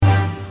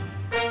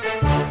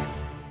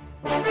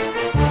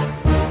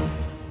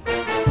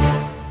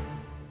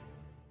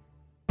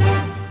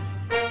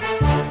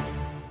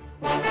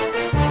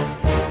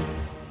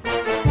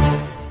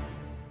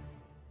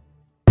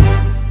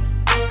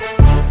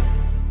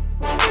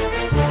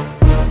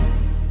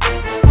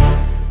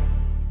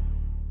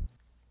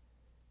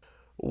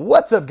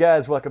What's up,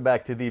 guys? Welcome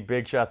back to the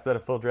Big Shots at a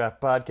Full Draft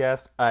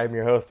podcast. I'm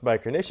your host,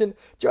 Mike and Devin,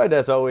 joined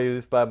as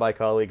always by my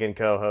colleague and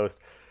co-host,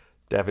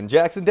 Devin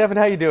Jackson. Devin,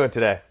 how you doing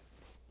today?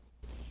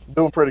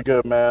 Doing pretty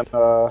good, man.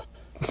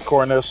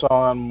 Recording this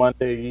on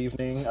Monday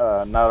evening,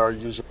 not our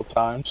usual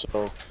time,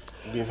 so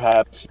we've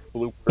had a few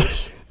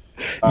bloopers.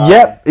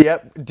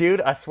 Yep.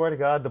 Dude, I swear to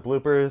God, the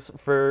bloopers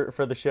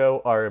for the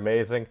show are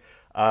amazing.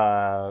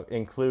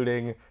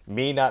 Including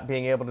me not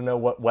being able to know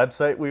what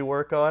website we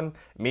work on,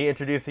 me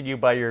introducing you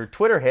by your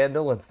Twitter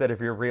handle instead of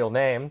your real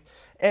name,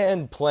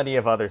 and plenty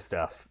of other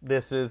stuff.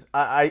 This is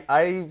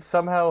I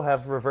somehow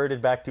have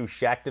reverted back to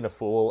Shaqtin' a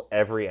Fool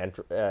every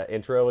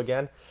intro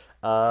again.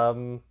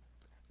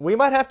 We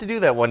might have to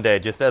do that one day,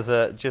 just as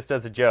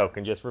a joke,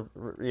 and just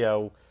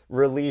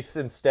release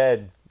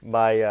instead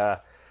my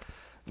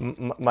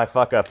my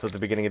fuck ups at the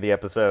beginning of the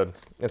episode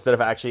instead of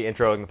actually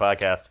introing the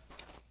podcast.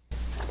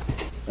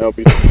 That'll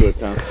be some good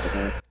content,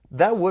 man.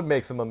 That would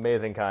make some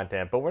amazing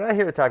content, but we're not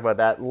here to talk about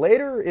that.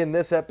 Later in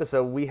this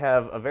episode, we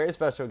have a very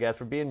special guest.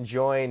 We're being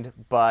joined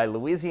by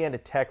Louisiana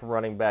Tech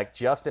running back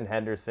Justin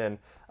Henderson.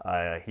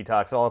 He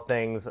talks all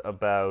things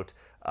about,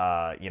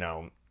 how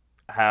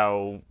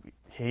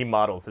he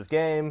models his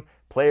game,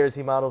 players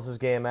he models his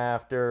game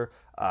after,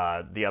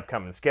 the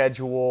upcoming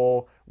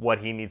schedule, what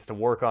he needs to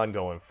work on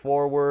going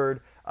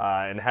forward,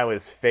 and how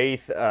his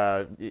faith,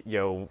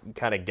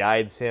 kind of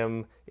guides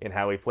him in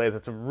how he plays.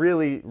 It's a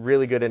really,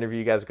 really good interview.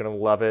 You guys are going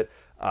to love it.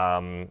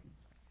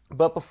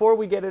 But before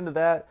we get into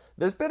that,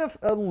 there's been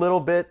a little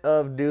bit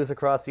of news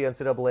across the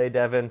NCAA,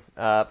 Devin.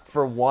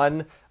 For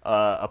one,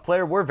 a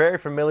player we're very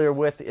familiar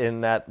with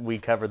in that we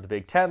covered the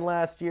Big Ten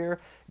last year,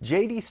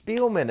 J.D.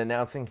 Spielman,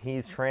 announcing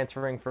he's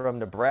transferring from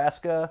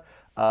Nebraska.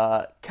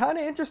 Kind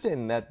of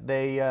interesting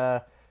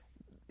that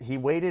he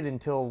waited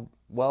until,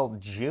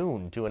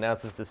 June to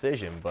announce his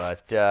decision.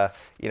 But,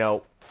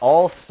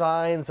 all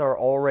signs are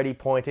already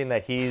pointing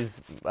that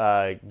he's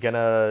going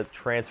to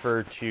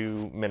transfer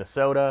to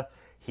Minnesota.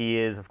 He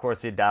is, of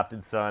course, the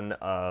adopted son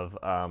of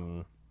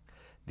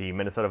the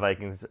Minnesota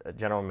Vikings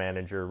general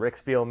manager, Rick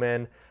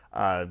Spielman.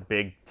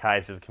 Big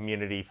ties to the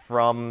community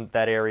from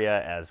that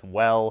area as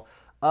well.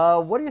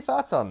 What are your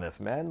thoughts on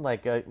this, man?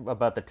 Like,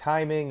 about the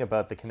timing,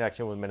 about the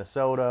connection with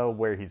Minnesota,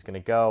 where he's going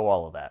to go,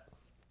 all of that.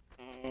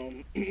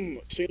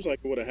 Seems like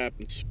it would have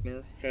happened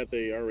sooner had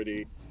they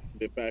already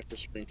been back for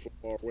spring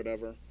football or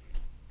whatever.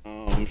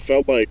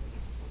 Felt like,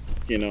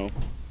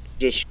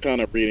 just kind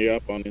of reading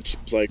up on it,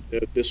 seems like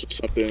this was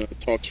something that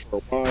talks for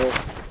a while.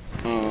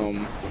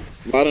 A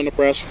lot of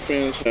Nebraska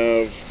fans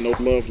have no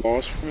love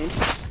lost for him.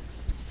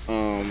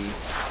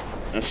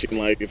 I seem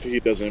like if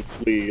he doesn't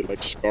bleed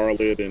like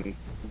scarlet and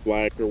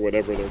black or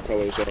whatever their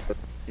colors are,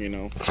 you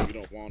don't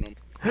want him.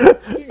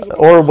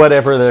 Or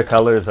whatever their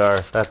colors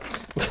are.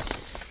 That's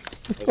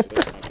my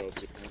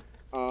go-to,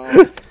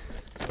 man.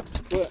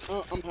 But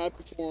I'm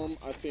happy for him.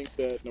 I think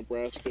that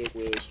Nebraska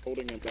was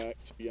holding him back,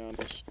 to be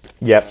honest.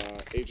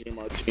 Yep. Adrian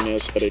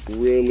Martinez had a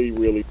really,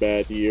 really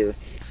bad year.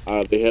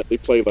 They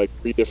played like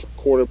 3 different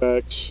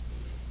quarterbacks.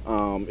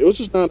 It was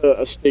just not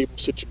a stable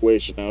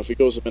situation. Now, if he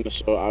goes to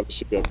Minnesota,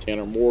 obviously you have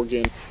Tanner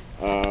Morgan,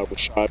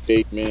 Rashad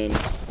Bateman,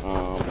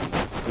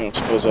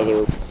 some of those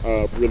other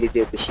really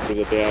good receivers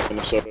that they have in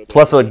Minnesota.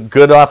 Plus a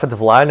good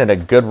offensive line and a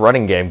good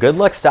running game. Good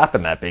luck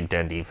stopping that Big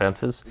Ten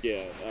defenses.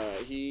 Yeah,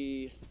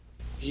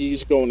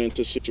 he's going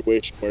into a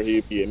situation where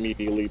he'd be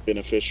immediately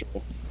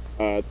beneficial,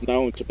 not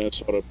only to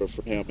Minnesota, but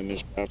for him and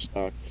his draft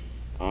stock,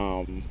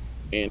 and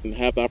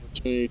have the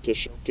opportunity to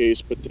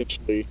showcase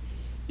potentially,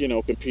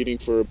 competing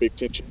for a Big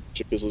Ten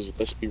championship. Because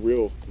let's be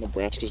real,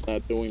 Nebraska's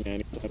not doing that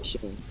anytime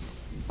soon.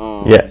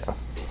 Yeah.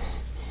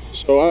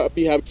 So I'd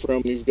be happy for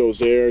him if he goes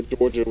there.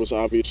 Georgia was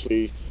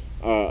obviously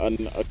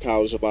a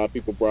college a lot of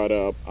people brought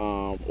up.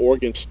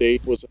 Oregon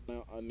State was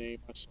a name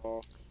I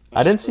saw.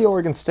 I didn't see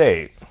Oregon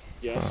State.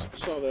 Yes, I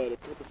saw that. A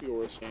couple people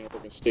were saying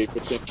Oregon State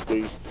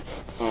potentially,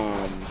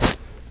 some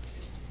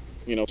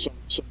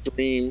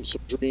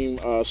dream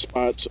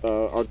spots.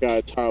 Our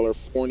guy Tyler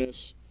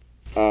Fornes,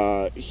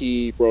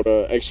 he wrote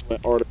an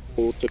excellent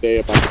article today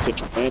about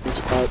potential landing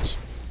spots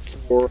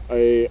for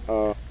a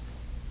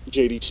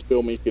J.D.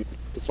 Spielman. You can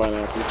find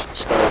out on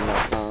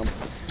BlueCheckScouting.com.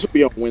 This will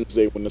be on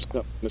Wednesday when this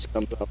comes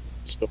up.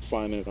 Still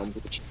find it on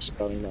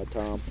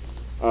BlueCheckScouting.com.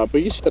 But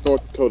he said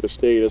North Dakota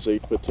State as a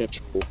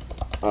potential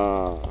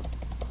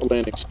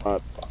landing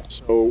spot.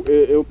 So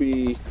it'll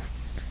be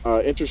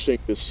interesting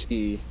to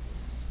see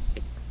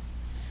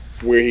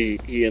where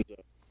he ends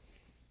up.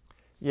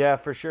 Yeah,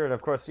 for sure. And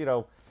of course,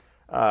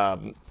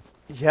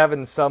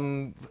 having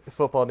some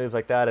football news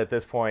like that at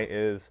this point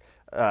is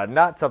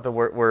not something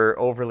we're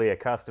overly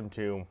accustomed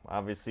to,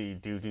 obviously,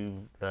 due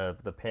to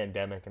the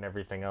pandemic and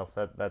everything else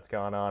that's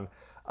gone on.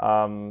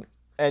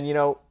 And,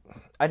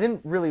 I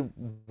didn't really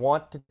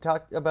want to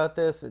talk about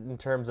this in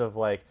terms of,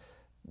 like,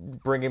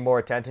 bringing more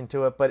attention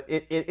to it, but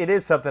it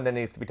is something that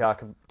needs to be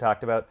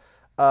talked about.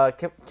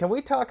 Can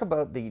we talk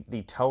about the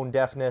tone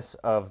deafness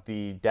of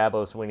the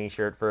Dabo Swinney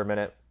shirt for a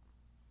minute?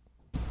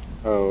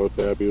 Oh,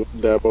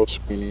 Dabo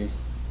Swinney.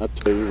 I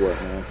tell you what,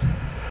 man.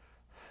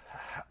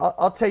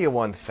 I'll tell you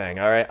one thing,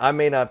 all right? I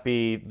may not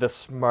be the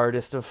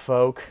smartest of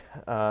folk,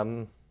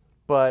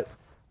 but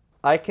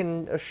I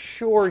can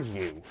assure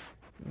you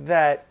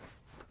that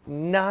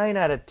 9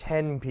 out of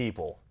 10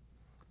 people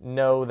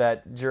know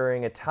that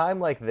during a time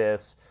like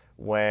this,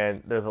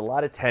 when there's a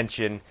lot of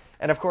tension,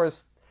 and of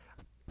course,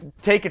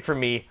 take it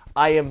from me,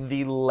 I am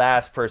the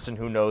last person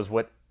who knows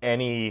what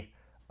any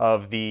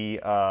of the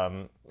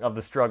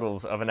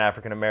struggles of an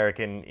African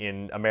American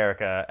in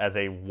America as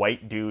a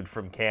white dude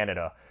from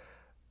Canada.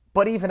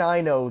 But even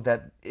I know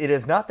that it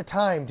is not the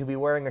time to be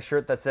wearing a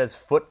shirt that says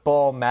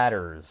 "Football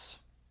Matters."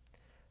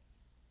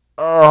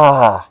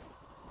 Ugh.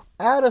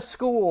 At a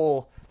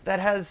school that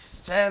has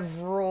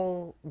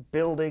several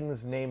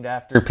buildings named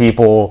after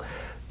people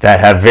that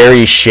have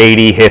very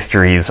shady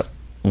histories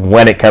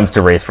when it comes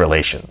to race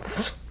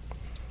relations.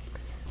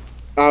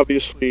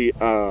 Obviously,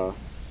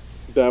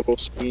 Dabo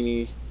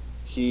Sweeney,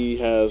 he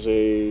has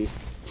a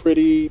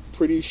pretty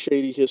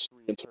shady history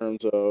in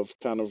terms of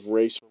kind of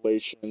race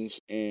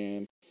relations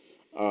and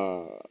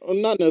well,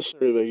 not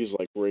necessarily that he's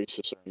like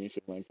racist or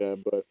anything like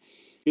that, but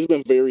he's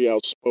been very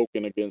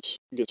outspoken against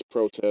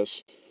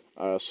protests.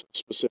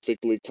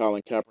 Specifically,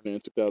 Colin Kaepernick in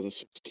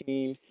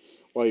 2016,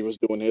 while he was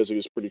doing his, he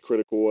was pretty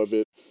critical of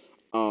it.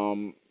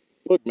 Um,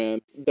 Look, man,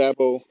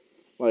 Dabo,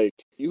 like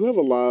you have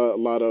a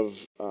lot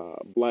of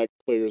black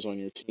players on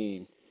your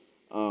team.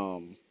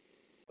 Um,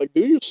 like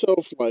do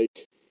yourself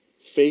like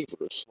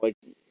favors. Like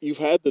you've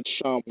had the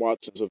Deshaun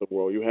Watsons of the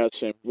world, you had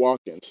Sam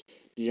Watkins,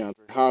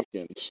 DeAndre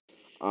Hopkins,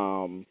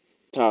 um,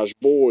 Taj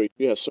Boyd.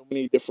 You have so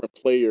many different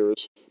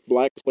players,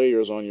 black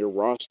players on your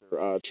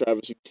roster.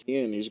 Travis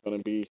Etienne, he's going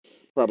to be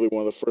probably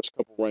one of the first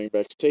couple running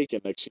backs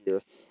taken next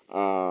year.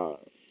 Uh,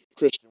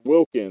 Christian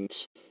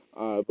Wilkins.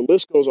 The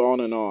list goes on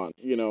and on.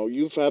 You know,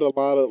 you've had a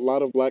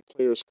lot of black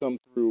players come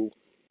through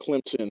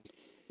Clemson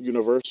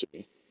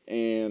University,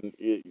 and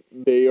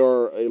they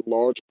are a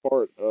large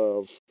part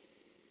of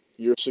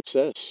your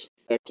success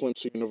at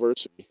Clemson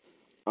University.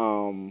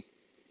 Um,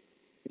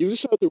 you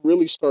just have to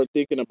really start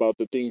thinking about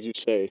the things you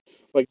say.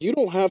 Like you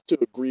don't have to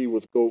agree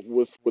with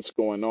what's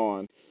going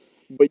on,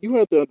 but you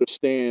have to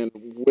understand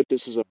what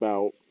this is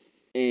about,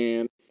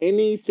 and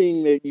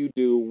anything that you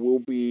do will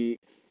be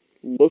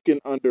looking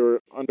under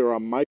a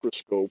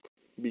microscope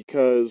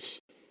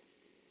because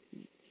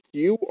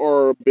you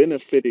are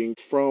benefiting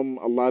from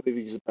a lot of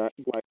these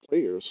black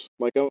players.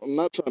 Like I'm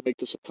not trying to make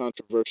this a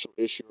controversial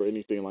issue or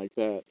anything like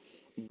that,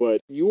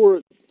 but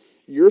your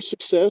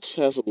success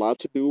has a lot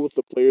to do with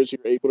the players you're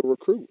able to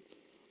recruit.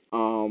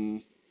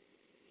 Um,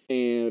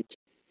 and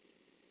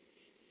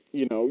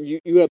you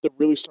have to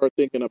really start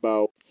thinking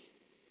about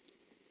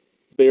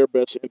their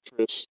best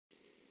interests,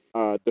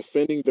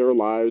 defending their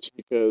lives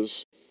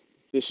because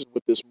this is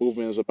what this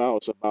movement is about.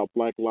 It's about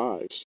black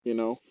lives,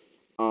 and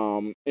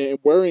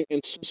wearing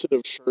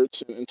insensitive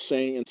shirts and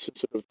saying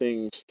insensitive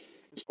things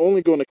is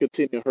only going to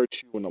continue to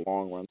hurt you in the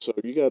long run. So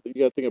you got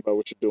to think about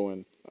what you're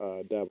doing,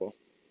 Dabo.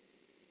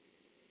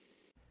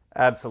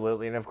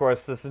 Absolutely, and of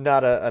course, this is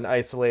not an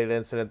isolated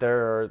incident.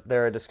 There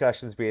are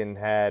discussions being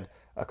had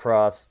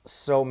across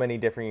so many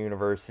different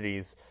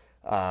universities.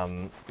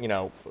 You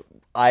know,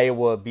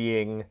 Iowa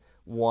being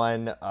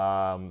one,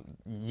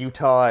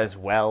 Utah as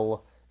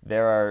well.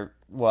 There are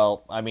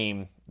well, I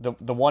mean,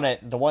 the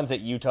ones at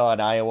Utah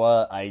and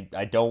Iowa.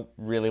 I don't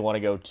really want to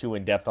go too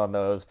in depth on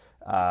those.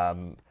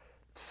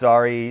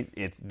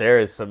 Sorry,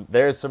 there's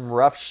some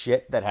rough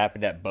shit that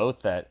happened at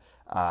both that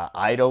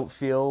I don't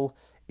feel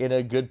in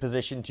a good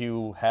position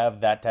to have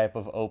that type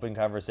of open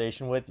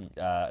conversation with.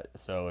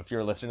 So if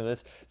you're listening to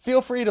this,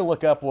 feel free to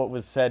look up what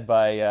was said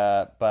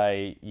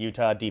by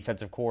Utah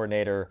defensive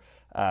coordinator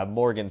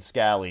Morgan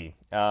Scalley.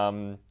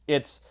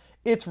 It's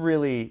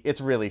really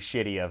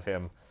shitty of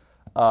him.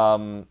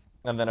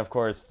 And then of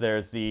course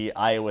there's the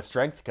Iowa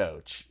strength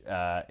coach,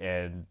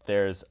 and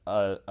there's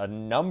a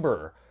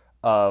number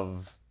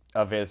of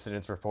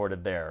incidents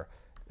reported there.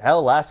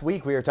 Hell, last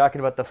week we were talking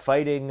about the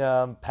fighting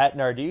Pat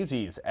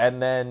Narduzzi's,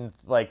 and then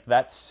like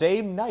that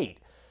same night,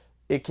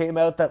 it came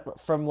out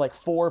that from like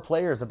 4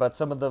 players about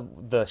some of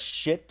the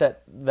shit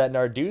that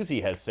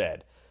Narduzzi has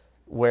said,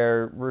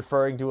 where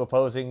referring to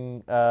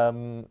opposing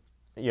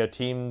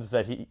teams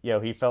that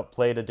he felt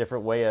played a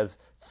different way as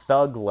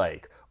thug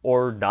like,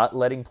 or not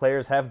letting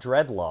players have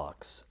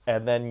dreadlocks,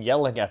 and then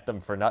yelling at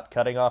them for not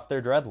cutting off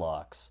their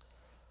dreadlocks.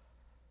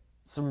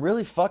 Some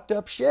really fucked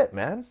up shit,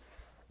 man.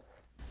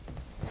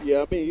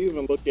 Yeah, I mean, you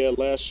even look at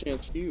Last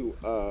Chance U,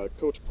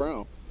 Coach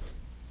Brown. Oh,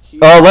 He,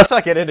 let's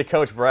not get into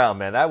Coach Brown,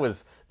 man. That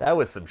was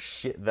some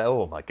shit.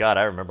 Oh my god,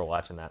 I remember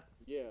watching that.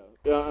 yeah,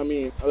 I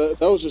mean,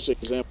 that was just an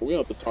example. We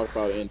don't have to talk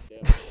about it in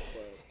depth,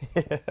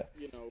 but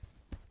you know,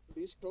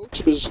 these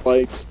coaches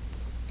like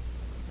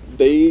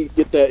they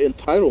get that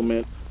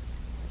entitlement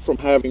from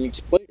having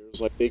these players.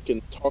 Like they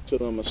can talk to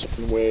them a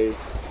certain way,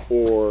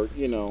 or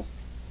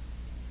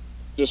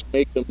just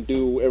make them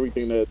do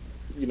everything that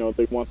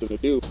they want them to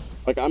do.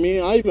 Like I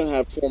mean, I even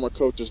have former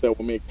coaches that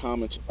will make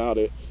comments about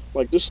it,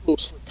 like just little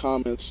slick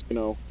comments,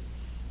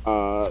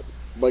 uh,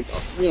 like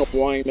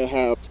wanting to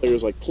have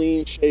players like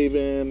clean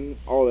shaven,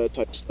 all that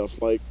type of stuff.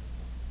 Like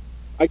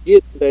I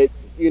get that,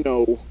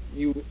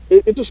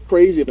 it's just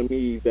crazy to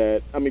me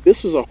that, I mean,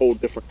 this is a whole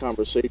different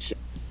conversation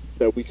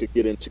that we could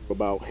get into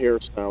about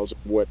hairstyles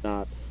and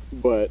whatnot,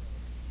 but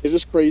it's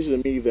just crazy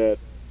to me that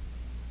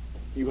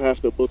you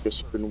have to look a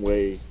certain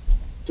way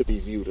to be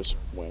viewed a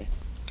certain way.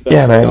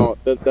 Yeah, man.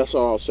 That's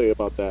all I'll say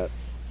about that.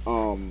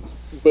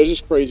 But it's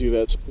just crazy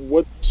that's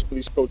what some of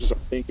these coaches are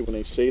thinking when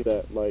they say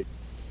that. Like,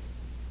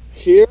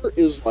 here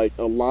is like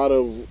a lot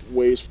of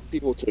ways for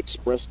people to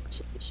express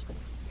themselves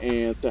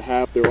and to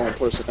have their own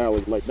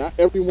personality. Like, not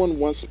everyone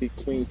wants to be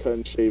clean cut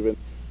and shaven.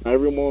 Not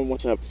everyone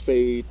wants to have a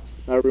fade.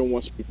 Not everyone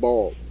wants to be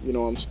bald. You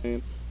know what I'm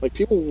saying? Like,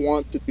 people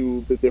want to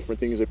do the different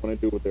things they want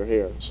to do with their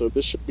hair. So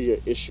this should be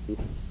an issue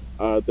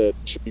that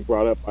should be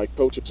brought up by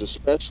coaches,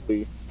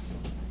 especially,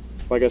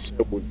 like I said,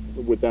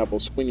 with Dabo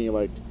Swinney.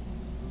 Like,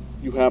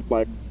 you have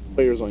black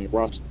players on your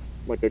roster.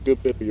 Like, a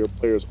good bit of your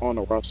players on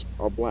the roster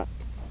are black.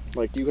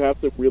 Like, you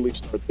have to really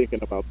start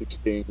thinking about these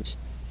things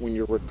when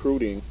you're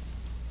recruiting,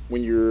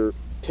 when you're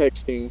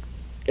texting,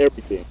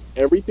 everything.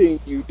 Everything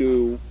you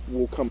do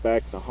will come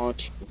back to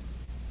haunt you,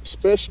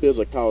 especially as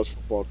a college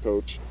football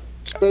coach,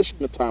 especially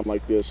in a time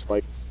like this.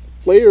 Like,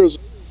 players,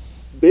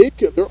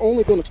 they're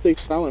only going to stay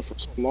silent for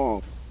so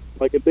long.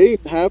 Like, if they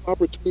have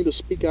opportunity to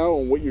speak out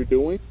on what you're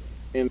doing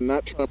and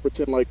not trying to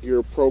pretend like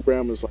your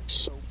program is like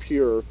so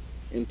pure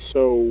and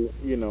so,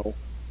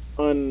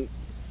 un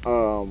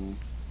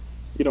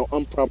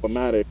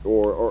unproblematic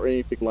or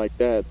anything like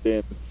that,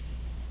 then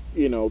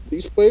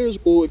these players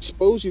will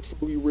expose you for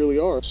who you really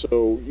are.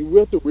 So you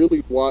have to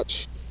really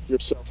watch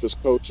yourself as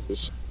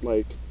coaches.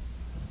 Like,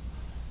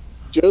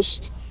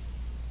 just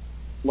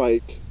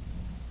like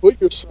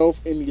put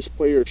yourself in these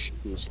players'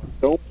 shoes.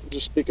 Like, don't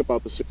just think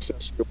about the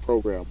success of your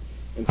program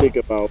and think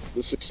about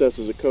the success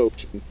as a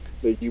coach and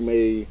that you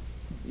may,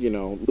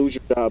 lose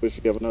your job if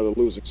you have another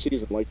losing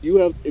season. Like,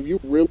 if you're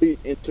really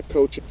into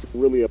coaching, if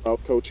you're really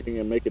about coaching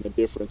and making a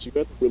difference, you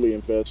have to really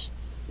invest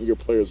in your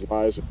players'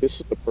 lives. And this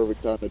is the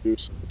perfect time to do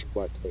so with your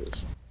black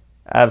players.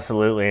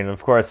 Absolutely, and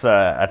of course,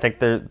 I think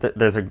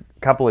there's a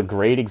couple of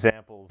great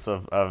examples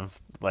of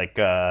like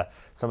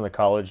some of the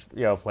college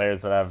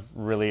players that I've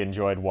really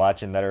enjoyed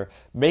watching that are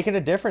making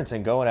a difference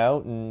and going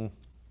out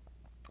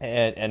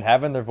and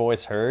having their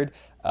voice heard.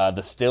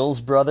 The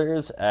Stills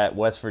brothers at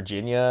West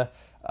Virginia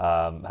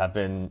have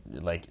been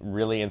like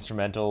really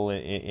instrumental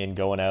in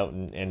going out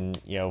and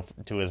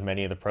to as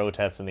many of the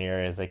protests in the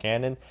area as they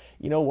can. And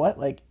you know what?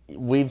 Like,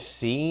 we've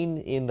seen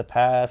in the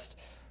past,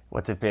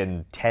 what's it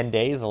been, 10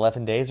 days,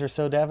 11 days or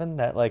so, Devin,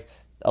 that like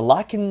a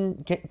lot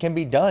can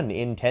be done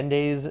in 10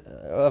 days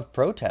of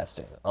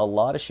protesting. A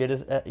lot of shit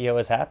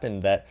has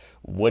happened that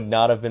would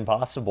not have been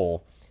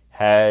possible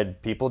had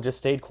people just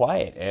stayed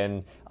quiet.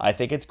 And I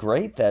think it's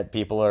great that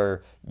people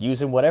are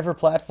using whatever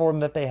platform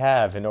that they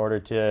have in order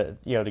to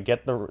to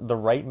get the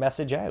right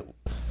message out.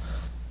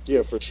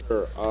 Yeah, for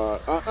sure.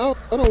 I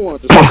don't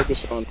want to just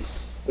focus on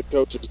the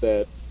coaches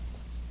that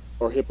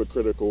are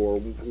hypocritical or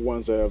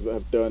ones that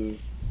have done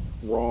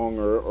wrong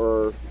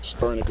or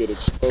starting to get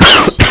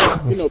exposed.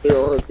 There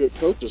are good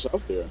coaches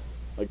out there.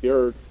 Like,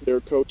 there are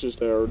coaches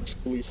that are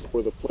truly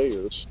for the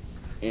players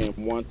and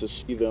want to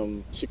see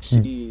them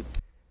succeed.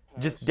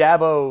 Just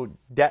Dabo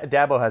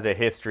has a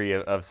history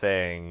of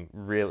saying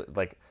really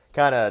like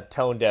kind of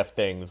tone deaf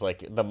things,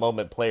 like the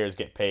moment players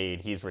get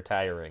paid, he's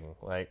retiring.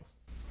 Like,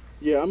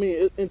 Yeah, I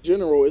mean, in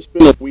general, it's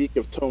been a week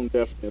of tone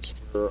deafness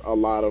for a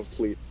lot of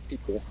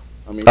people.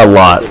 I mean, a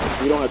lot.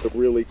 we don't have to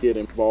really get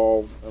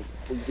involved.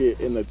 We get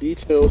in the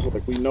details.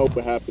 Like, we know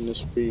what happened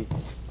this week,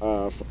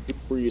 from Drew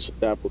Brees to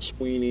Dabo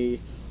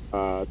Swinney,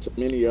 to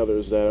many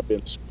others that have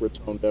been super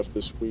tone deaf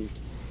this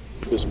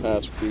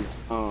past week.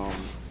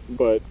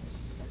 But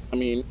I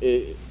mean,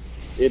 it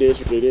is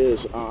what it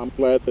is. I'm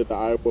glad that the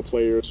Iowa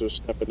players are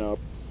stepping up,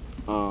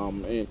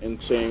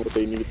 and saying what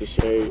they need to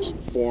say.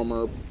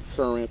 Former,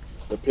 current,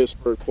 the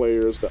Pittsburgh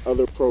players, the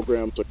other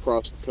programs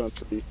across the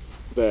country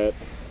that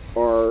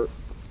are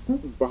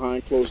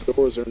behind closed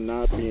doors are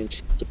not being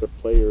true to their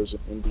players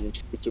and being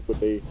true to what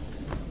they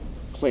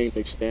claim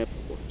they stand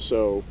for.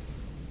 So,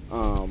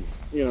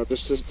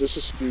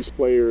 just these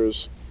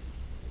players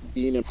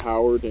being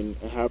empowered and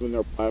having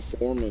their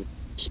platform and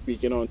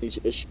speaking on these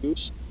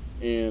issues,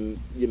 and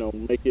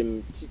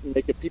making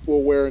people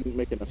aware and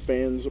making the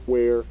fans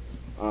aware,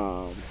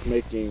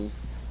 making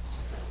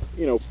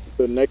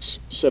the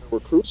next set of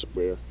recruits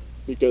aware,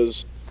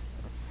 because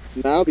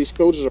now these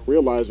coaches are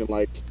realizing,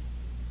 like,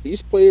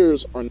 these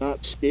players are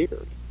not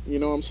scared. You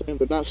know what I'm saying?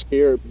 They're not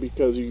scared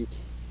because you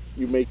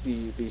make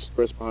these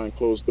threats behind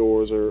closed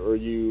doors, or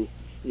you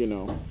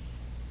know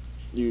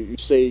you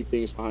say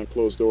things behind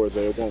closed doors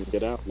that it won't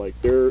get out. Like,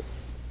 they're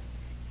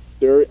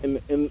in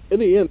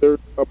the end, they're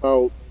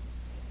about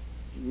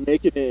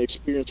making an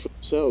experience for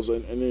themselves,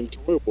 and an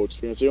enjoyable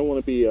experience. They don't want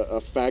to be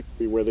a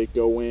factory where they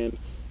go in,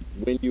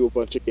 win you a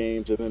bunch of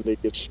games, and then they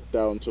get shipped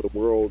out into the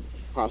world,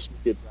 possibly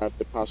get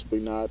drafted, possibly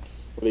not,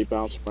 or they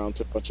bounce around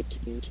to a bunch of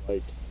teams.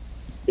 Like,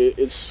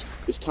 it's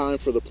time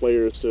for the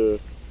players to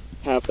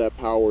have that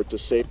power to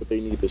say what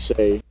they need to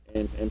say,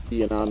 and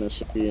being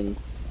honest and being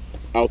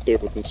out there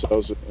with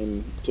themselves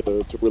and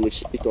to really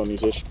speak on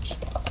these issues.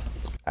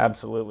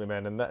 Absolutely,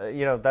 man, and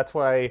that's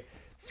why.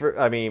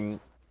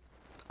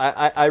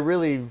 I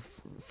really,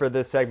 for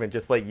this segment,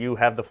 just let you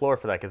have the floor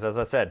for that, because as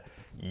I said,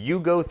 you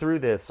go through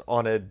this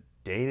on a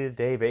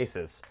day-to-day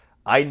basis.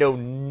 I know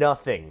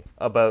nothing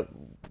about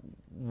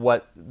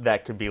what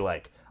that could be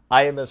like.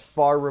 I am as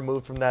far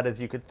removed from that as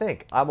you could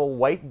think. I'm a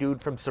white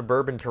dude from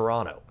suburban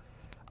Toronto.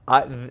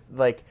 I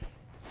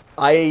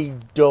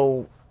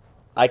don't,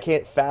 I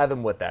can't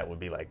fathom what that would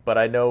be like. But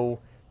I know,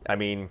 I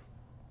mean,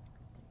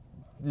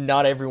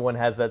 not everyone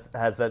has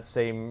that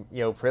same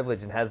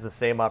privilege and has the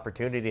same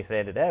opportunity to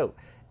hand it out,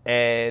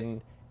 and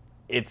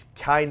it's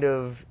kind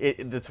of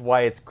that's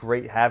why it's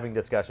great having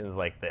discussions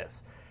like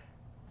this.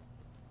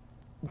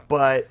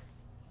 But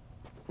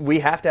we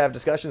have to have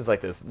discussions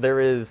like this. There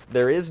is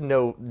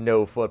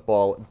no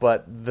football,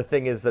 but the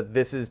thing is that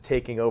this is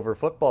taking over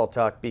football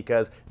talk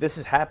because this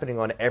is happening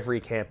on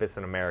every campus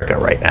in America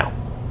right now.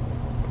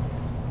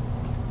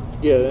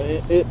 Yeah,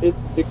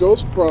 it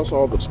goes across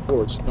all the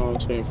sports. You know what I'm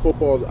saying?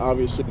 Football is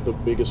obviously the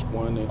biggest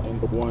one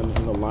and the one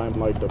in the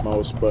limelight the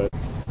most, but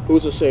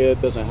who's to say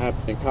that doesn't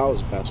happen in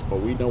college basketball?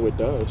 We know it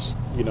does.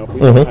 We know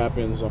it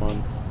happens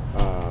on,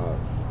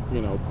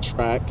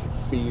 track,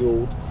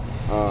 field,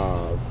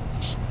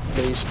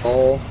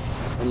 baseball.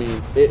 I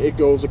mean, it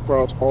goes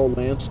across all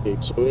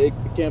landscapes. So it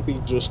can't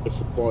be just a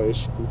football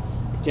issue.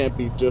 It can't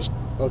be just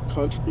a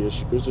country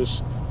issue. It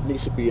just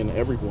needs to be an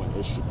everyone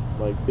issue.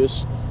 Like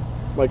this.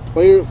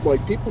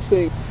 People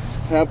seem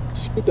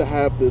to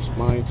have this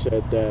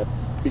mindset that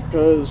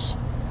because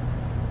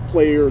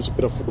players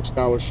get a full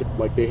scholarship,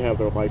 like they have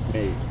their life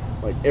made,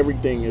 like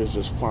everything is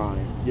just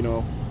fine,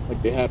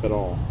 like they have it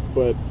all.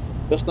 But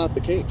that's not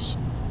the case.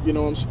 You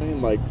know what I'm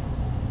saying? Like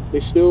they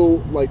still,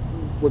 like,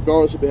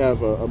 regardless if they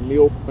have a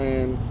meal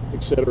plan,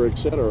 et cetera,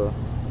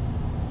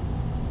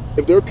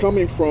 if they're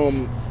coming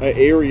from an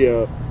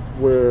area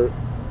where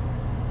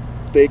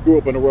they grew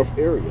up in a rough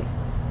area,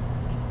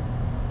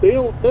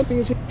 that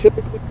means they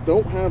typically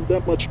don't have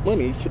that much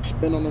money to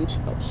spend on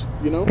themselves,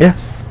 Yeah.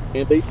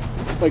 And the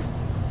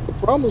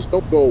problems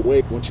don't go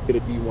away once you get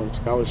a D1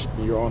 scholarship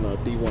and you're on a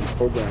D1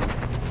 program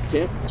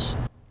campus.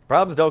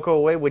 Problems don't go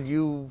away when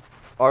you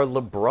are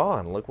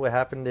LeBron. Look what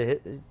happened to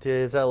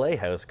his LA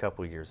house a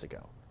couple years ago.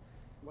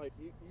 Like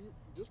you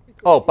just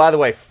because. Oh, by the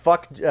way,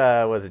 fuck.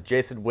 Was it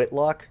Jason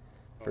Whitlock?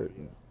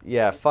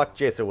 Yeah. Fuck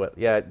Jason Whitlock.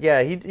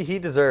 Yeah. He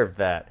deserved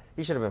that.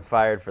 He should have been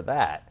fired for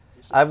that.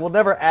 I will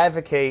never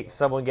advocate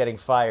someone getting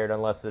fired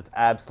unless it's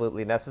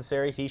absolutely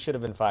necessary. He should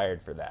have been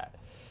fired for that.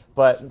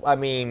 But I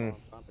mean, A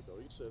long time ago,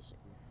 he said some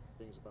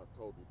things about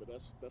Kobe, but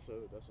that's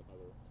another.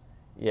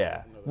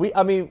 yeah. We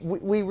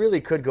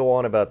really could go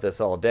on about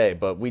this all day,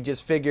 but we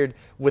just figured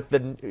with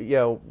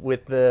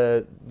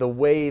the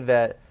way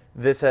that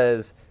this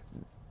has,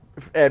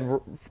 and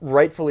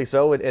rightfully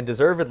so and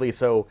deservedly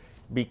so,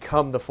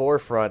 become the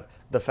forefront,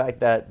 the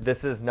fact that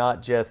this is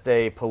not just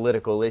a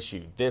political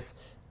issue. This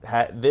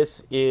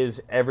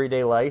is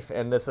everyday life,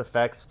 and this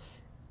affects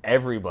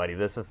everybody.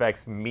 This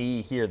affects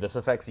me here. This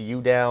affects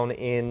you down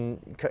in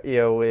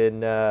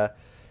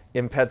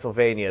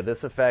Pennsylvania.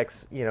 This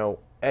affects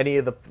any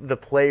of the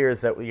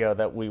players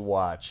that we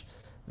watch.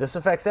 This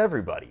affects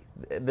everybody.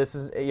 This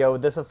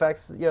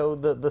affects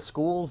the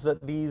schools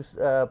that these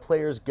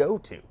players go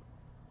to.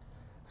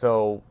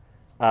 So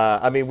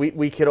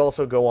we could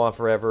also go on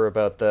forever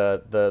about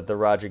the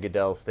Roger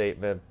Goodell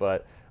statement,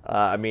 but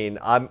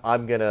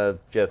I'm gonna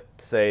just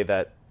say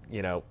that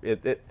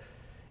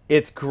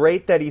it's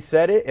great that he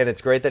said it, and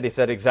it's great that he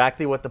said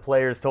exactly what the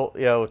players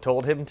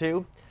told him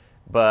to.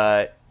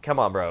 But come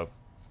on, bro,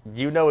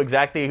 we know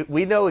exactly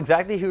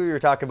who you're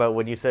talking about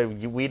when you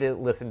said we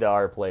didn't listen to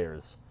our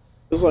players.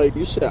 It's like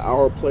you said,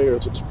 our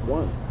players. It's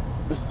one.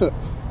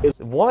 It's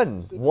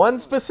one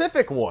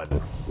specific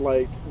one.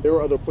 Like there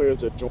were other players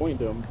that joined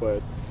him,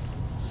 but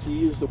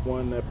he is the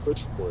one that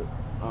pushed for it.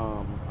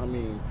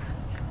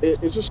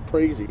 It's just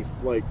crazy.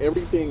 Like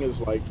everything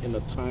is like in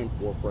a time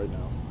warp right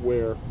now,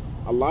 where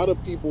a lot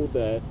of people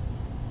that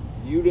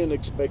you didn't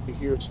expect to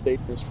hear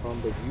statements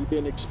from, that you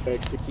didn't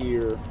expect to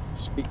hear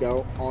speaking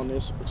out on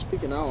this,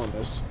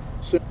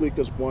 simply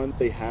because one,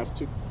 they have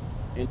to,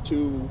 and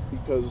two,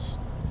 because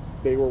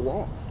they were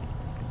wrong.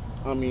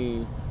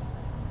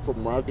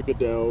 From Roger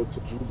Goodell to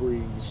Drew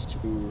Brees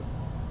to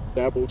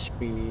Dabo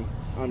Swinney,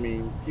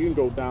 you can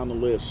go down the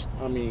list.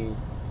 Even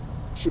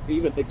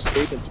Nick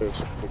Saban to a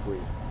certain degree.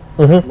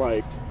 Mm-hmm.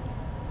 Like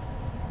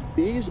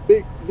these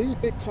big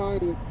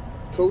time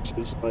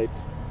coaches, like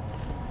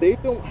they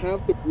don't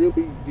have to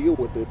really deal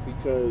with it,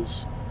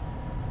 because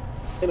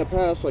in the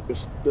past, like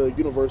the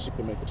university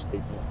can make a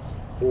statement,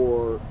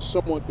 or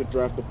someone could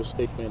draft up a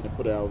statement and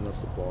put it out in their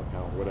football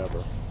account,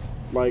 whatever.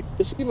 Like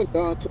it's even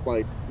gone to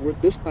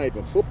this not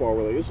even football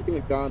really. It's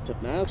even gone to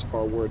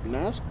NASCAR, where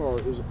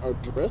NASCAR is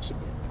addressing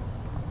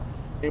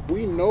it, and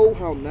we know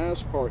how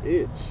NASCAR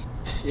is.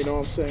 You know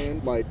what I'm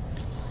saying? Like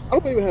I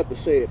don't even have to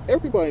say it.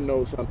 Everybody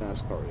knows how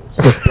NASCAR is,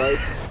 right?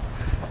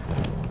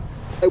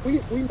 Like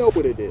we know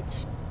what it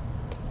is.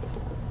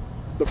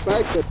 the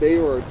fact that they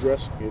are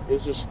addressing it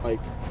is just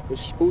like it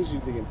shows you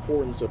the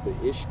importance of the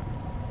issue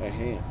at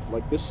hand.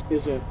 Like this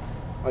isn't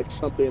like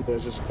something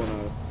that's just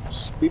gonna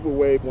sweep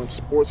away when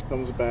sports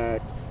comes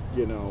back.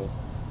 You know,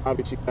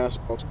 obviously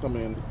basketball's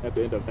coming at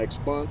the end of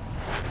next month.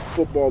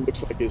 Football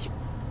looks like it's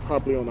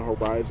probably on the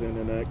horizon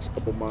in the next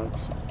couple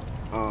months.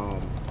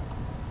 Um,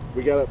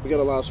 we got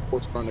a lot of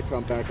sports starting to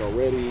come back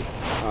already.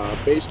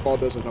 Baseball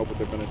doesn't know what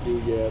they're going to do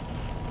yet,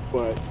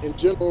 but in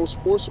general,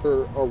 sports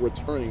are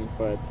returning.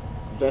 But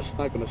that's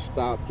not going to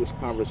stop this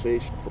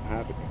conversation from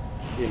happening.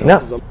 You know, No.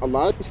 because a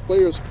lot of these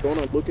players are going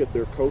to look at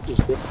their coaches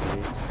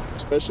differently,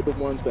 especially the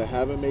ones that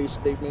haven't made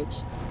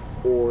statements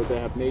or that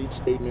have made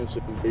statements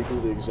and they do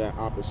the exact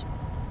opposite.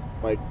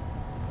 Like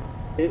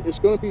it's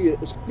going to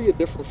be a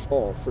different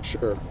fall for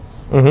sure.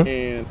 Mm-hmm.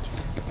 And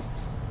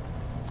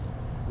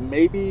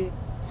maybe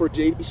for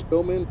JD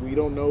Spillman, we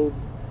don't know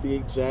the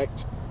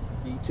exact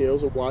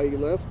details of why he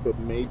left, but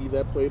maybe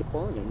that played a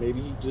part in it.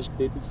 Maybe he just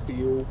didn't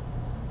feel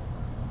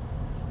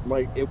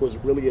like it was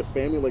really a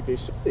family like they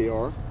said they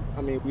are.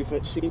 I mean,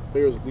 seen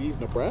players leave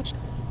Nebraska.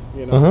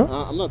 You know, Mm-hmm.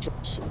 I'm not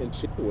trying to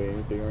insinuate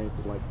anything or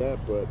anything like that,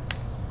 but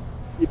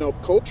you know,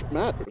 culture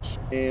matters,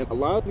 and a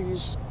lot of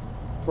these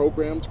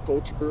programs'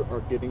 culture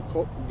are getting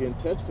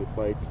tested.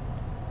 Like,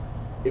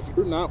 if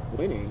you're not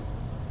winning,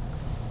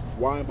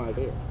 why am I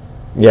there?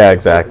 Yeah, If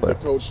exactly. the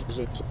coach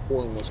isn't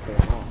supporting what's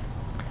going on.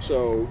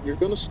 So you're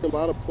going to see a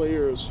lot of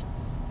players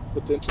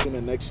potentially in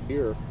the next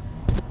year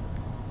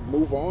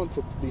move on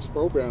from these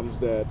programs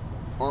that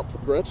aren't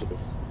progressive,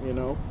 you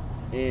know?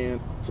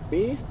 And to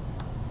me,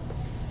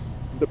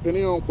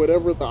 depending on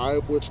whatever the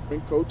Iowa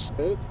strength coach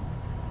said,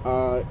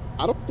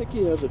 I don't think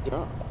he has a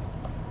job.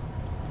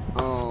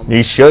 He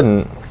Um,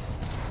 shouldn't.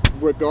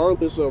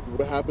 Regardless of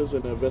what happens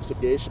in the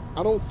investigation,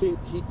 I don't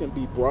think he can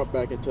be brought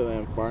back into the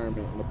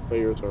environment and the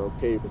players are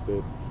okay with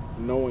it,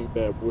 knowing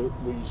that what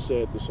we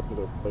said to some of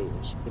their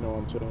players. You know what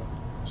I'm saying?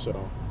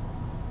 So,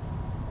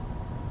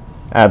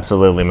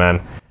 Absolutely,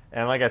 man.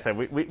 And like I said,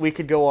 we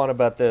could go on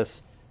about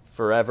this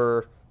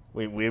forever.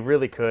 We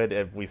really could,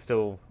 and we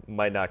still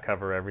might not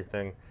cover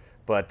everything.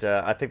 But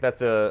I think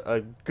that's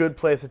a good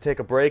place to take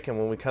a break. And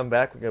when we come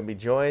back, we're going to be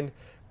joined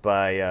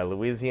by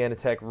Louisiana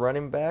Tech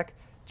running back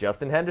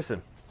Justin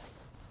Henderson.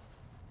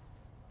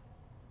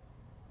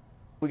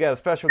 We got a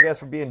special guest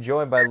for being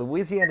joined by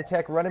Louisiana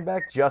Tech running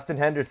back Justin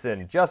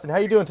Henderson. Justin, how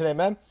you doing today,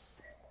 man?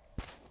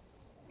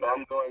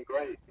 I'm doing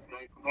great.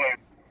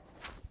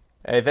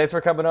 Hey, thanks for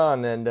coming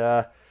on. And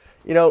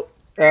you know,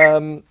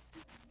 um,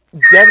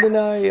 Devin and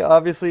I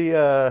obviously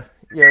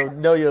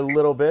know you a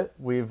little bit.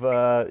 We've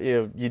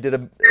you did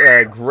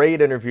a great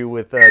interview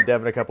with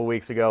Devin a couple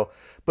weeks ago.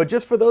 But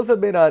just for those that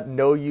may not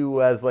know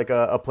you as like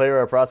a player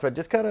or a prospect,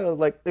 just kind of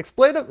like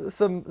explain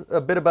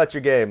a bit about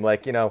your game,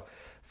 like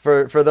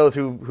for those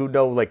who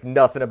know like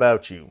nothing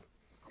about you.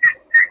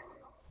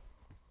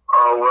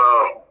 Oh,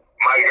 well,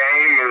 my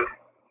game is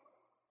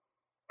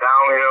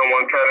downhill,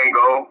 one cut and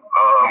go.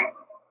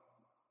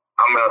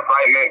 I'm an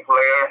assignment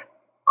player.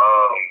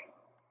 Um,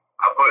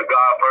 I put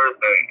God first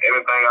in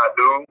everything I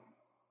do.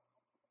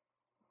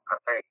 I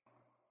think,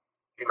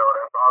 that's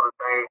all the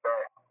things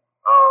that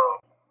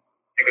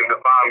you can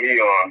define me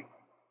on.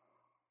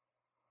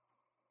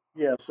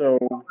 yeah, so,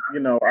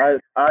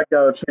 I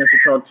got a chance to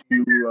talk to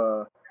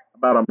you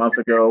about a month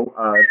ago,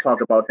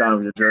 talk about kind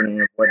of your journey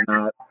and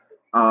whatnot.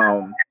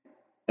 Um,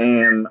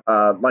 and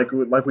like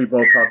we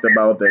both talked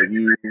about that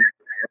you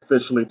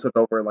officially took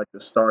over like the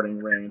starting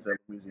reins at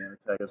Louisiana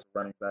Tech as a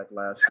running back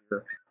last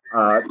year.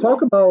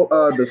 Talk about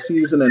the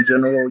season in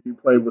general. You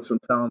played with some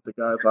talented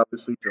guys,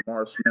 obviously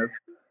Jamar Smith,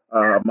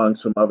 among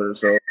some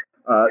others.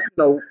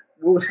 So,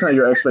 what was kind of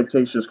your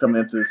expectations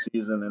coming into the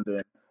season, and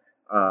then,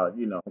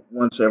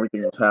 once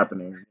everything was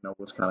happening,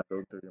 what's kind of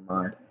going through your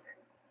mind?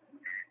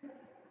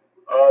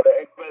 The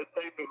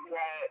expectations we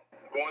had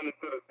going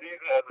into the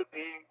season as a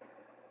team,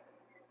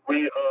 we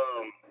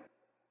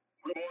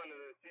we wanted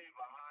to achieve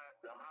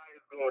the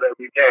highest goal that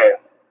we can,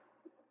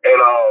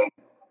 and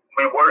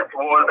we worked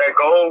towards that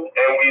goal,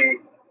 and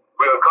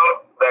we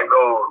accomplished that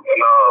goal,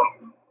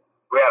 and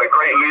we had a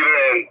great leader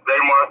in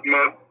Jamar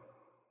Smith.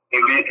 He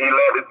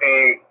led the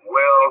team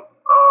well.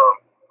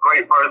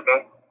 Great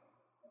person.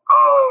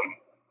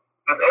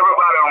 Just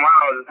everybody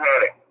around just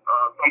had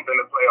something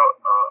to play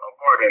a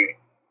part in it.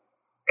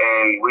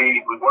 And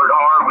we worked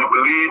hard. We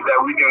believed that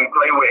we can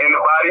play with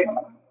anybody,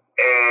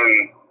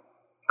 and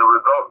the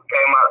results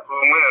came out to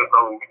a win. So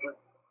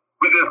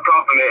we just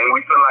confident, and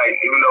we feel like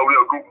even though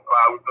we're a group of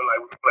five, we feel like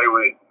we can play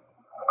with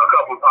a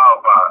couple power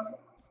fives.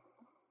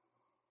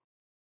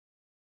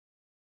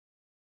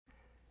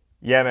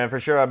 Yeah, man, for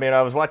sure. I mean,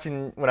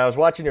 when I was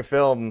watching your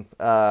film,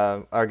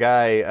 our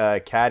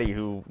guy Caddy,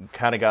 who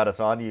kind of got us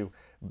on you.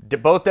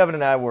 Both Devin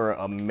and I were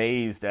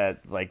amazed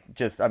at like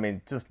just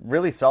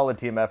really solid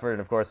team effort,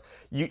 and of course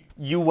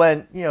you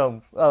went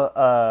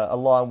a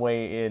long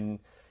way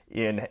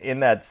in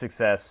that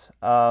success.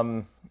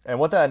 And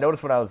one thing I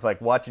noticed when I was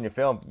like watching your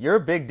film, you're a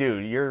big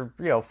dude. You're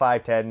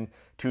 5'10",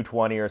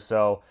 220 or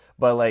so,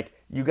 but like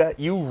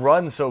you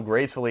run so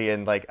gracefully,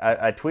 and like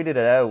I tweeted it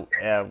out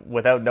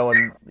without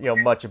knowing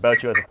much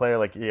about you as a player,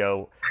 like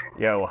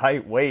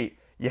height, weight.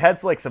 You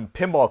had like some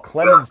pinball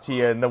Clemens to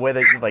you in the way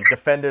that like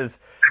defenders,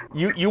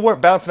 you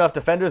weren't bouncing off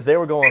defenders; they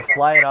were going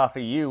flying off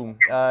of you.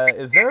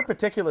 Is there a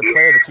particular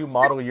player that you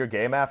model your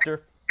game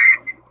after?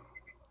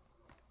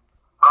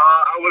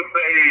 I would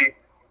say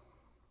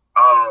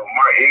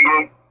Mark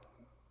Ingram.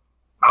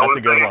 That's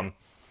a good one.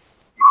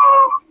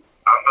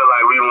 I feel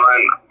like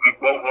we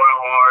both run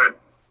hard,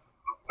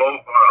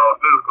 both are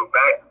physical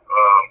backs.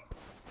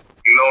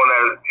 Known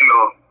as,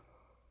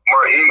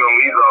 Mark Ingram,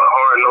 he's a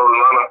hard-nosed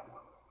runner.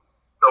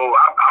 So I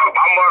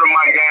model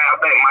my game. I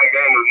think my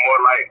game is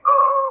more like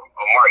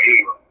a Mark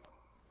Ingram.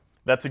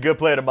 That's a good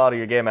player to model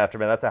your game after,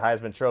 man. That's a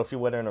Heisman Trophy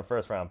winner and a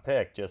first-round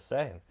pick, just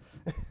saying.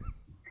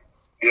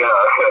 Yeah.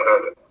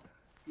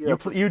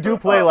 You do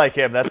play like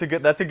him. That's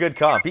a good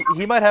comp.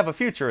 He might have a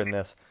future in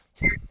this.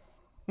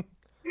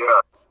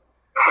 Yeah.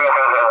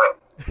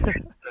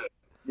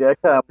 Yeah, it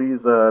kind of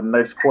leads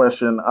next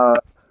question.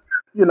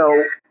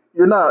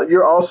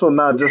 You're also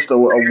not just a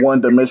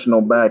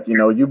one-dimensional back.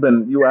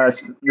 You're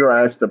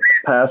asked to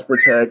pass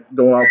protect,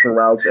 go out for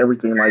routes,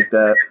 everything like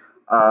that.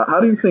 How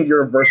do you think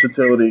your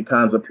versatility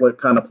kind of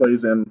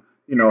plays in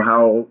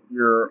how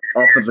your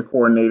offensive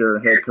coordinator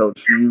and head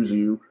coach use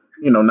you?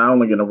 Not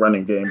only in the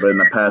running game but in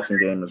the passing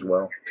game as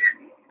well.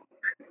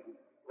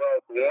 Well,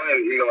 for one,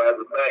 as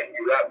a back,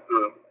 you have to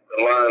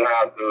learn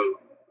how to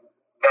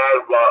pass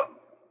block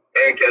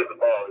and catch the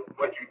ball.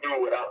 What you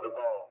do without the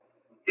ball.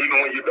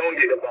 Even when you don't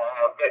get the ball,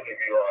 how effective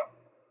you are.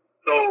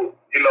 So,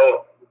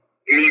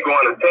 me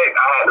going to Tech,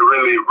 I had to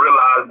really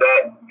realize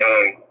that.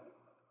 And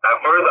at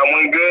first, I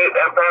wasn't good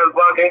at pass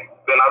blocking.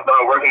 Then I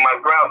started working my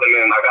craft, and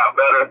then I got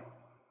better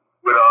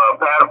with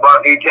pass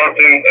blocking,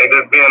 catching, and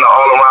just being an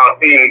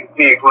all-around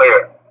team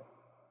player.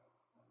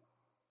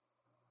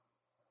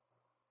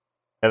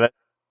 And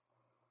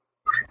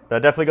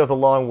that definitely goes a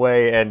long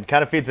way, and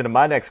kind of feeds into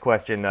my next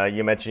question.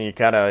 You mentioned you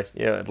kind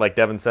of, like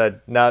Devin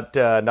said, not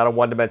a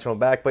one-dimensional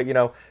back, but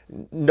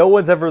no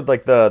one's ever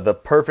like the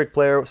perfect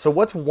player. So,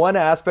 what's one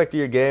aspect of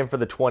your game for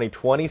the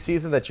 2020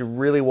 season that you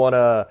really want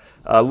to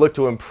look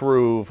to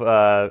improve?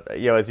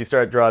 As you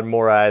start drawing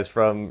more eyes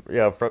from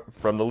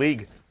from the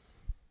league.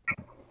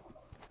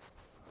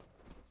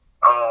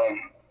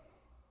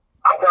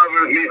 I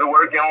probably need to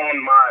work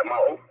on my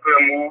open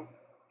field move,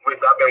 which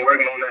I've been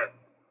working on that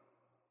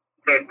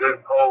since this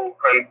whole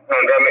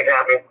pandemic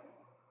happened.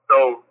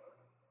 So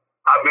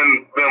I've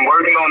been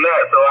working on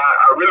that. So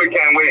I really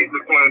can't wait till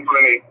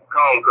 2020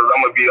 comes because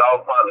I'm gonna be all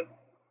positive.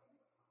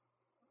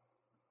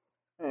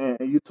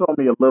 And you told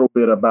me a little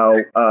bit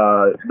about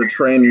the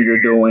training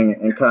you're doing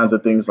and kinds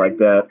of things like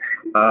that.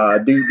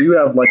 Do you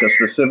have like a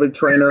specific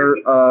trainer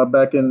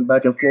back in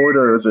Florida,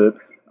 or is it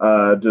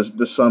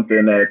just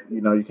something that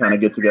you kind of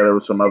get together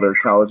with some other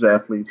college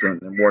athletes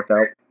and work out?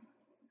 I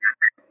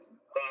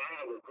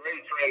have a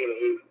great trainer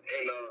in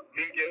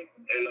Deacon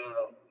and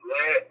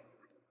Lance.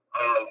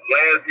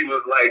 Lance, he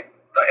was like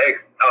an ex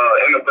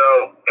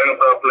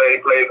NFL player. He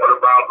played for the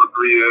Browns for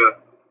 3 years.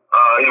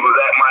 He was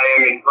at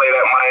Miami, played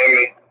at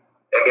Miami.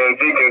 And then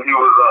Deacon, he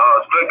was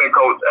a strength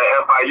coach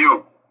at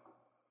FIU.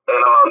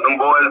 And them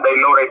boys, they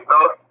know their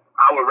stuff.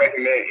 I would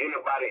recommend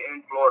anybody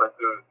in Florida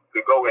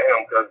to go with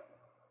him because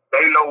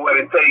they know what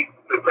it takes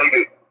to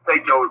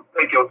take your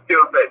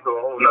skill set to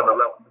a whole nother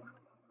level.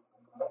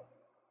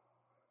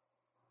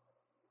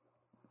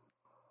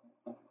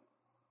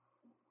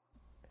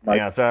 Hang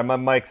on, sorry, my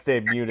mic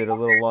stayed muted a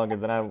little longer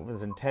than I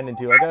was intending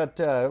to. I got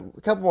a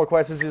couple more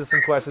questions. These are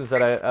some questions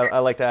that I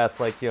like to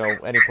ask, like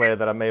any player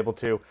that I'm able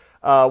to.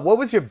 What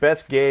was your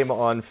best game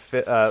on?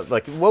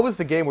 What was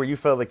the game where you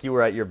felt like you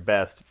were at your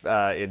best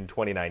in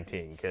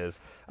 2019? Because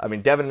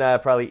Devin and I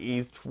probably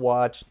each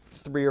watched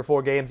 3 or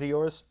 4 games of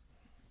yours.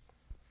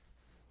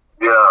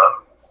 Yeah.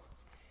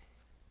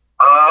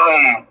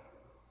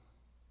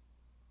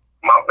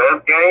 My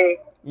best game.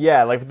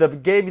 Yeah, like the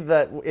game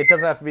that it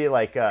doesn't have to be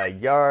like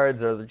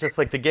yards or just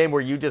like the game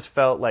where you just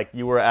felt like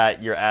you were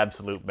at your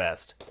absolute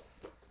best.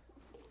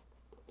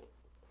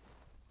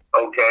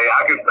 Okay,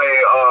 I can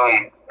say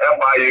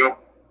FIU.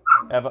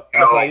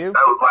 FIU?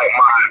 That was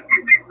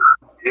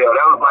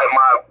like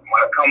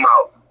my come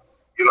out,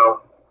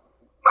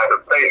 like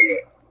a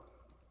statement.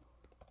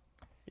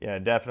 Yeah,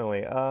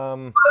 definitely.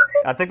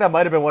 I think that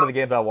might have been one of the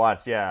games I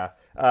watched, yeah.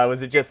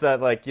 Was it just that,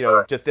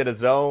 just in a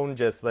zone,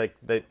 just like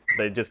they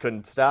just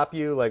couldn't stop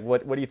you? Like,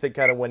 what do you think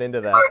kind of went into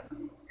that? No,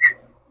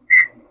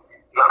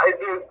 I ain't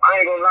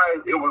gonna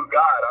lie, it was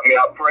God.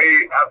 I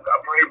prayed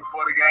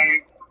before the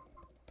game,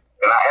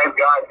 and I asked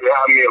God to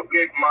have me a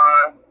peace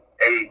mind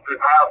and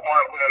just have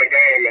fun playing the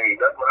game, and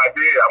that's what I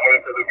did. I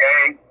went into the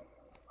game,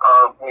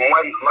 for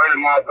one,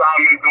 learning my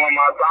assignment, doing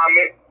my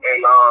assignment,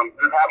 and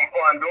just having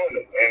fun doing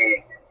it.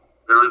 And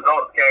the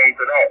results came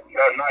to that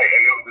night,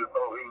 and it was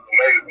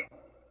amazing.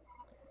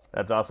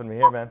 That's awesome to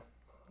hear, man.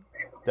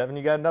 Devin,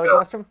 you got another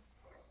question?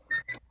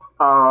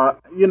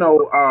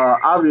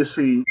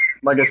 Obviously,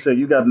 like I said,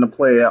 you got to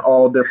play at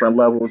all different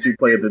levels. You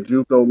play at the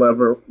JUCO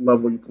level.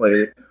 You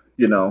play,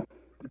 you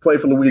play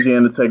for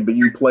Louisiana Tech, but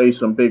you play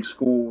some big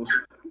schools.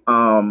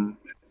 Um,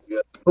 Yeah.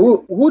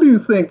 who do you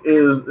think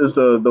is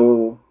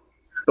the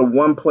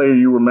one player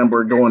you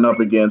remember going up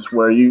against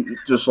where you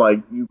just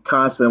like you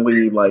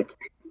constantly like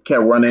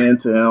kept running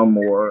into him,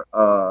 or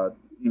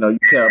you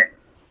kept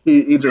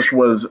he just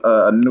was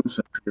a nuisance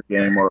to your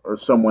game, or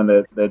someone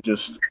that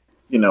just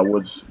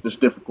was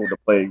just difficult to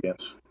play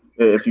against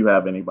if you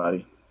have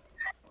anybody.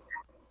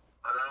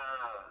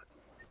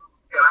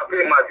 Can I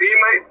pick my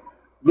teammate?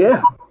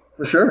 Yeah,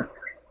 for sure.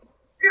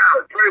 Yeah,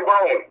 Trey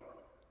Baldwin.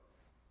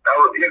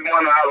 He's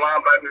one of our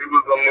linebackers. He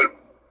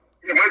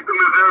went to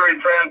Missouri,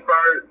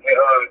 transferred, and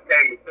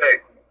came to Tech.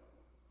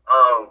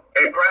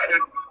 In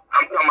practice,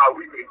 I'm talking about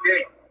we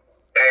compete,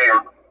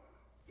 and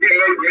he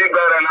makes me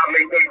better, and I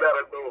make him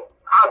better. So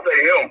I'll say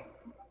him.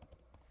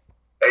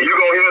 And you're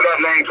gonna hear that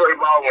name, Trey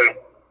Baldwin.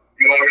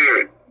 You're gonna hear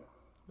it.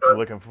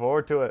 Looking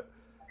forward to it.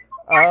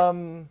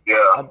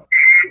 Yeah.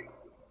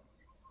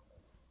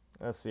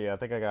 Let's see. I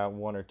think I got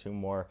one or two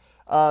more.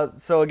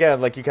 So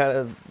again, like you kind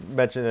of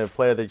mentioned, a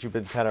player that you've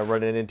been kind of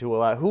running into a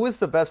lot. Who is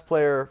the best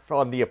player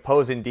on the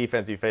opposing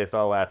defense you faced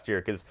all last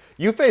year? Because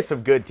you faced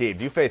some good teams.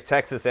 You faced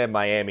Texas and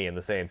Miami in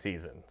the same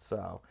season,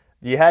 so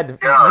you went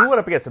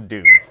up against some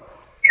dudes.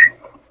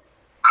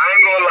 I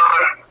ain't gonna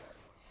lie.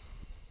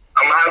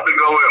 I'm gonna have to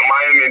go with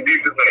Miami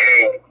defensive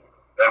end.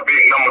 That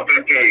big number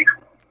 15.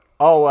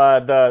 Oh,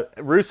 the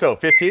Russo,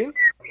 15? Him?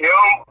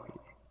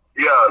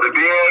 Yeah, the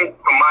DN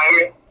from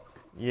Miami.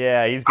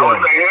 Yeah, he's I good.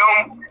 would say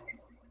him.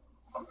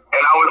 And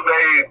I would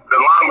say the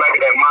linebacker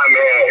that Miami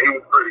had, he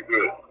was pretty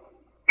good.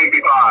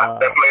 55,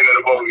 that played in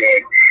the bowl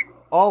game.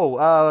 Oh,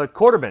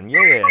 Quarterman,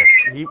 yeah.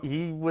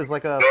 He was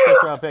like a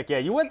fifth-round pick. Yeah,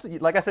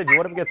 like I said, you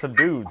went up against some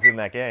dudes in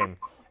that game,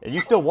 and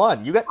you still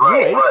won. You ate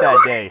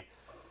that day.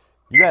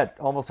 You got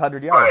almost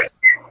 100 yards.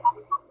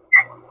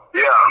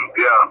 Yeah.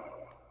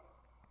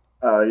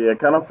 Yeah,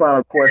 kind of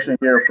final question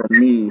here from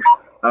me.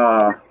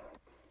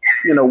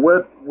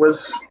 What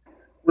was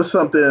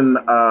something?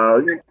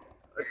 I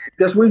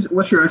guess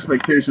what's your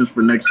expectations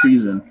for next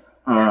season?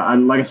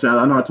 Like I said,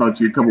 I know I talked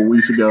to you a couple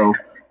weeks ago,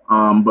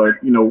 but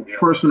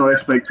personal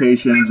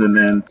expectations and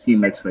then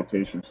team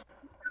expectations.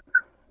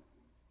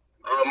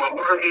 My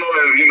personal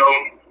is,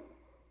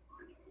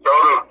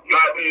 sort of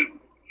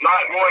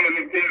not going in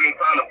the season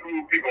trying to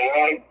prove people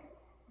wrong,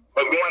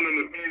 but going in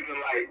the season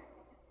like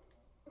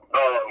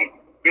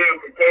being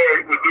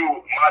prepared to do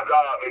my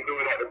job and do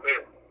it at the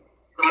best.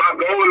 So my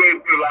goal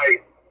is to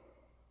like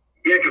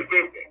be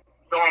consistent,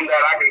 show them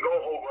that I can go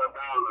over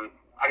 1,000.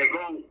 I can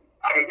do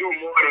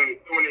more than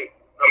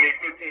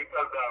 15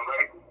 touchdowns,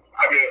 right?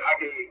 I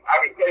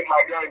can take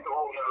my game to a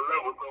whole nother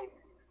level. So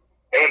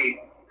in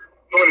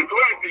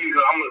 2020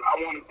 season, I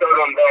want to tell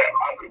them that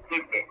I'm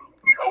consistent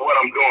of what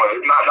I'm doing.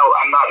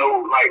 I'm not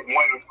no like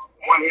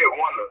one hit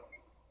wonder.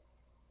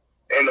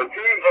 And the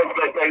team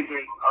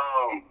expectations,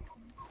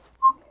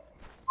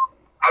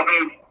 I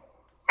just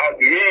as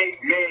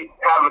me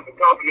having the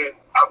confidence,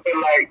 I feel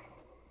like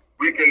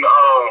we can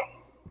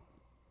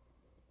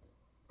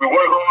we work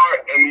hard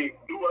and we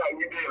do like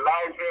we did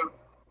last year.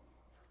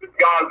 The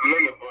sky's the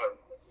limit for us.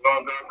 You know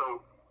what I'm saying? So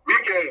we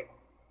can.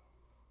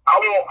 I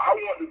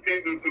want the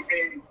season to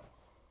be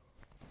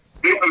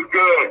this as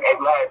good as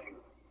last year.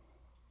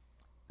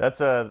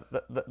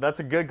 That's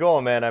a good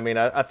goal, man. I mean,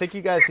 I think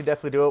you guys can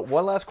definitely do it.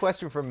 One last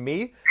question from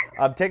me.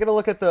 I'm taking a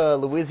look at the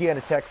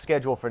Louisiana Tech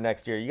schedule for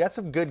next year. You got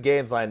some good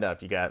games lined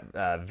up. You got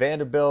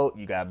Vanderbilt.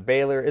 You got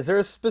Baylor. Is there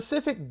a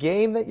specific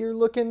game that you're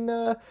looking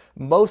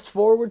most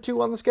forward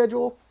to on the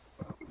schedule?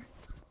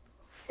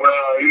 Well,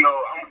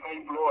 I'm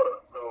from Florida,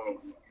 so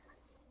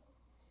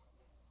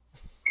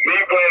me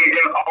playing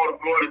against all the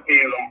Florida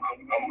teams,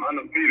 I'm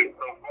undefeated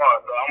so far.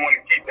 So I want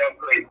to keep that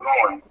play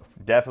going.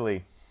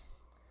 Definitely.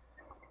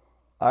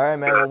 All right,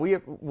 man. Well,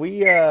 we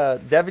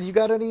Devin, you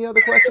got any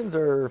other questions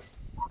or?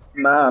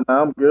 Nah,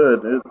 I'm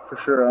good. For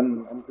sure,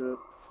 I'm good.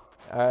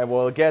 All right.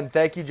 Well, again,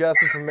 thank you,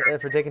 Justin,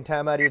 for taking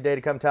time out of your day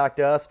to come talk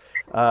to us.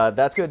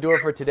 That's going to do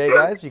it for today,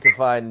 guys. You can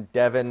find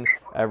Devin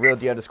at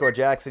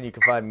RealD_Jackson. You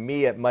can find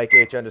me at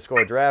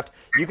MikeH_Draft.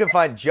 You can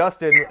find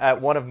Justin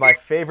at one of my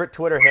favorite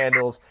Twitter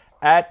handles,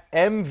 at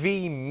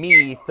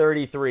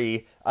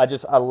MVMe33. I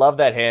love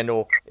that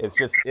handle.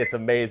 It's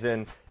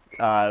amazing. It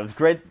was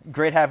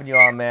great having you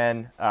on,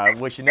 man.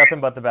 Wish you nothing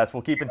but the best.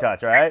 We'll keep in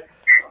touch, all right?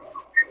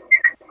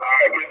 All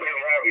right, good to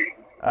have you.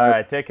 All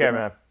right, take care,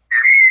 man.